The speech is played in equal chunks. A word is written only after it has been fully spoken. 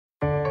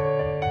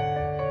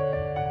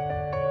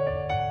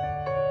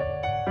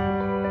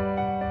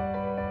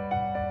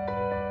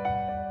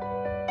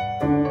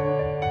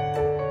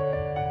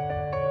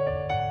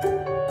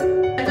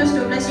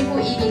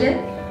e-bidder.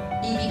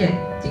 E-bidder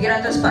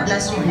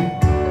 314,000.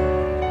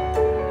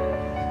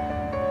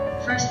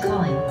 First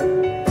calling.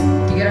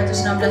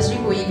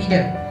 316,000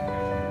 e-bidder.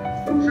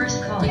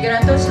 First calling.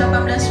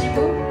 318,000.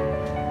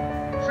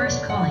 First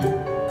calling.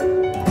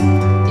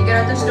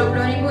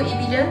 320,000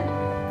 e-bidder.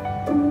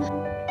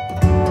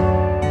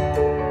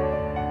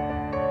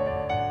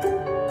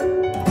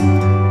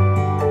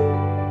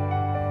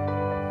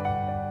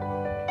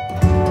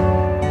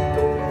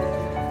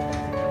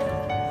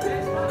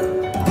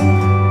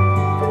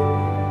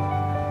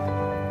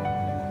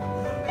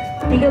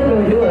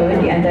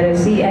 Di antara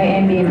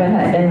CIMB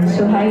Bahad dan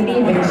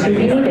Suhaili bin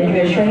Subini dan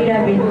juga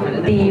Syahida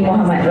binti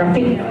Muhammad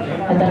Rafiq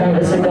atas nama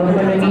sebuah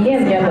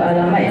kondominium yang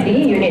beralamat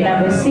di unit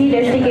nombor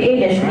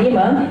C-3A-5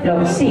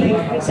 Blok C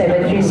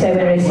 737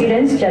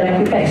 Residence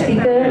Jalan Kupex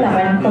 3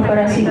 Taman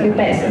Koperasi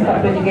Kupex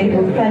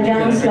 43,000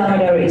 Kajang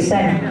Selangor Darul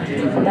Ihsan.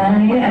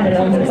 Pertahanan ini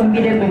adalah untuk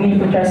pembida bumi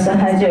putra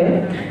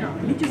sahaja.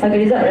 Harga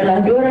rizal adalah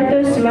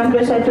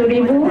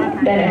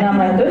 291,000 dan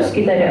 600.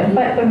 Kita ada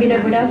 4 pembina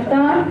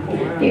berdaftar,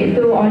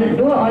 iaitu 2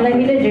 online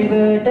bidder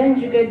dan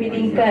juga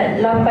bidding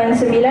kad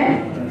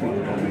 89,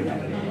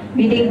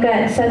 bidding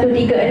kad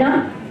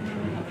 136.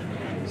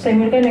 Saya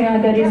mulakan dengan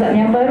harga rizal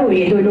yang baru,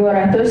 iaitu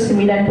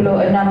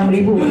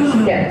 296,000.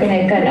 Setiap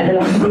kenaikan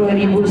adalah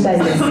 2,000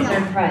 saja.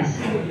 Price.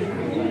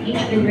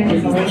 Each bid ring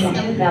is Malaysian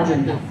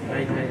 2,000.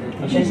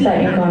 Auction start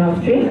in count of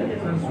 3.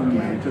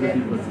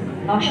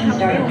 Auction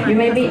started. You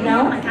may bid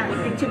now.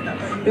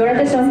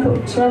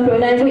 296,000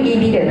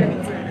 e-bidder.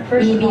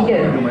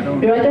 E-bidder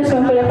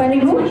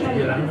 298,000.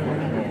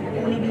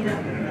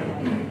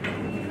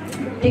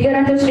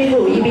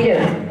 300,000 e-bidder.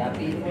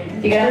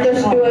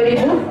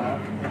 302,000.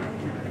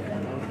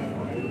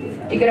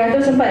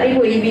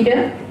 304,000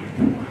 e-bidder.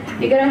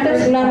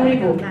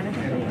 306,000.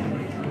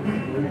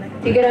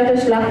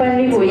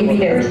 308,000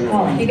 e-bidder.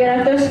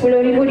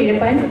 310,000 di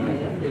depan.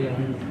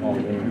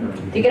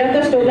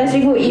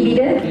 312,000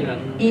 e-bidder.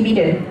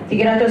 E-bidder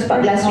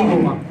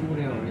 314,000.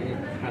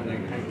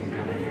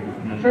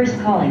 First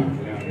calling.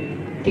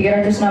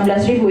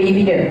 316,000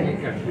 e-bidder.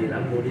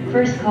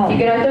 First calling.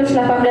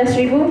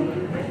 318,000.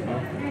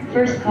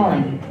 First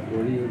calling.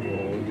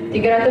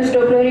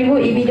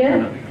 320,000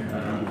 e-bidder.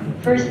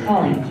 First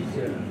calling.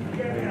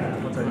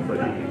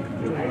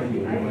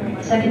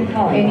 Second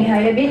calling. Any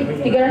higher bid?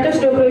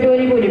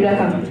 322,000 di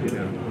belakang.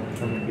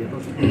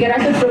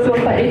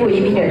 324,000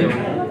 e-bidder.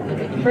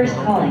 First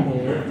calling.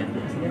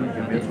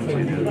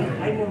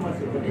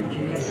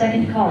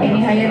 Second calling.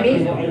 Any higher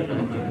bid?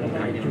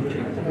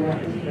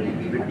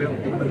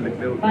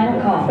 Final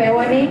call. Fair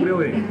warning.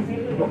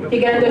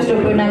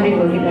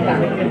 326,000 di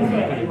belakang.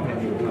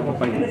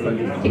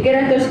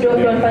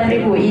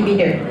 324,000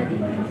 e-bidder.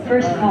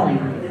 First calling.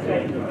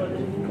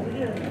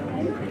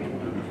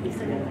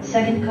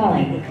 Second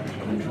calling.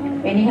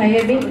 Any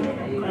higher bid?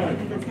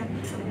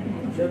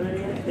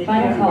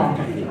 Final call.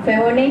 Fair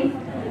warning.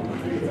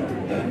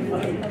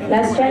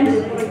 Last chance.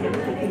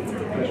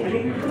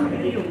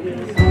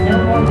 No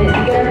more bid.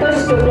 300